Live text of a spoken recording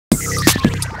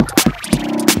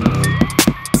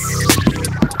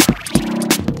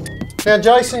Now,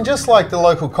 Jason, just like the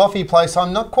local coffee place,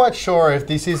 I'm not quite sure if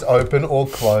this is open or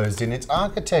closed in its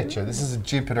architecture. This is a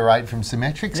GB103 from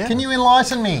Symetrix. Yeah. Can you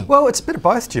enlighten me? Well, it's a bit of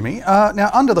both, Jimmy.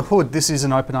 Now, under the hood, this is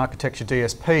an open architecture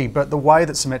DSP, but the way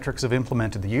that Symetrix have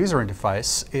implemented the user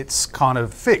interface, it's kind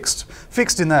of fixed.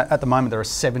 Fixed in that at the moment there are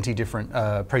 70 different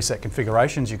preset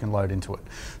configurations you can load into it.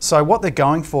 So what they're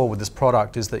going for with this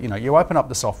product is that you open up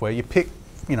the software, you pick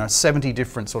 70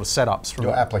 different sort of setups from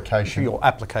your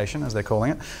application, as they're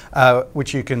calling it,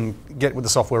 which you can get with the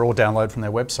software or download from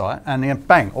their website, and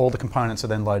bang, all the components are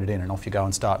then loaded in, and off you go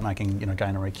and start making gain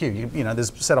and EQ.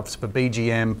 There's setups for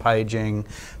BGM, paging,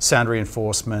 sound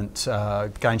reinforcement,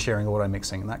 gain sharing, auto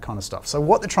mixing, and that kind of stuff. So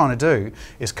what they're trying to do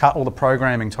is cut all the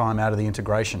programming time out of the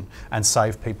integration and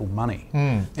save people money.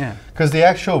 Yeah, because the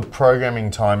actual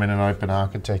programming time in an open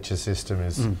architecture system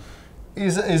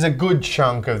is a good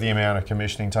chunk of the amount of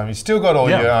commissioning time. You've still got all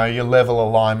your level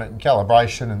alignment and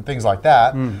calibration and things like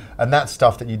that, and that's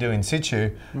stuff that you do in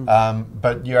situ,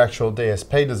 but your actual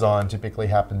DSP design typically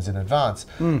happens in advance.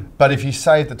 But if you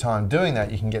save the time doing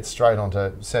that, you can get straight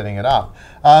onto setting it up.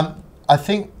 I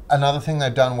think another thing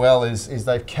they've done well is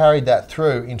they've carried that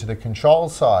through into the control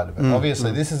side of it.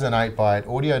 Obviously, this is an 8x8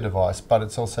 audio device, but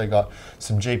it's also got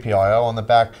some GPIO on the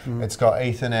back. It's got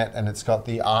Ethernet, and it's got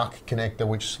the ARC connector,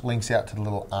 which links out to the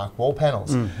little ARC wall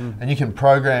panels. And you can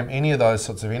program any of those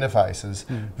sorts of interfaces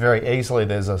very easily.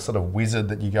 There's a sort of wizard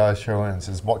that you go through and it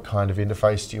says, what kind of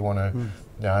interface do you want to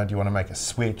do you want to make a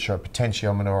switch or a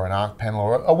potentiometer or an ARC panel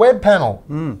or a web panel?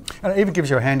 And it even gives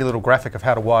you a handy little graphic of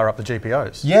how to wire up the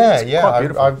GPOs.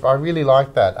 I really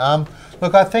like that.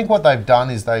 Look, I think what they've done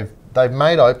is they've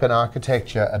made open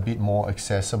architecture a bit more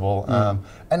accessible,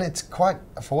 and it's quite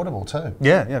affordable too.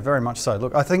 Yeah, very much so.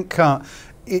 Look, I think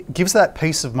it gives that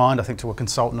peace of mind, I think, to a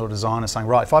consultant or designer saying,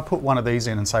 right, if I put one of these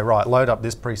in and say, right, load up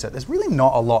this preset, there's really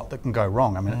not a lot that can go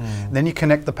wrong. I mean, then you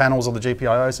connect the panels or the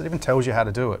GPIOs, it even tells you how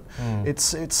to do it.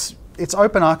 It's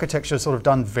open architecture sort of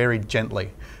done very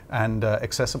gently and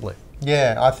accessibly.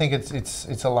 Yeah, I think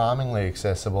it's alarmingly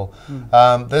accessible.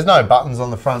 There's no buttons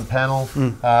on the front panel.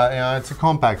 It's a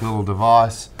compact little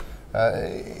device.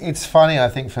 It's funny, I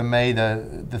think, for me,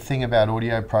 the thing about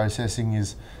audio processing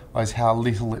is how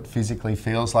little it physically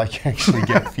feels like you actually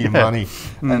get for your money.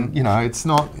 And it's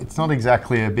not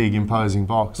exactly a big imposing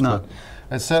box, but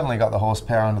it's certainly got the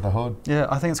horsepower under the hood. Yeah,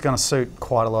 I think it's going to suit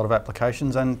quite a lot of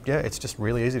applications, and yeah, it's just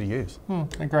really easy to use.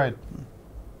 Agreed.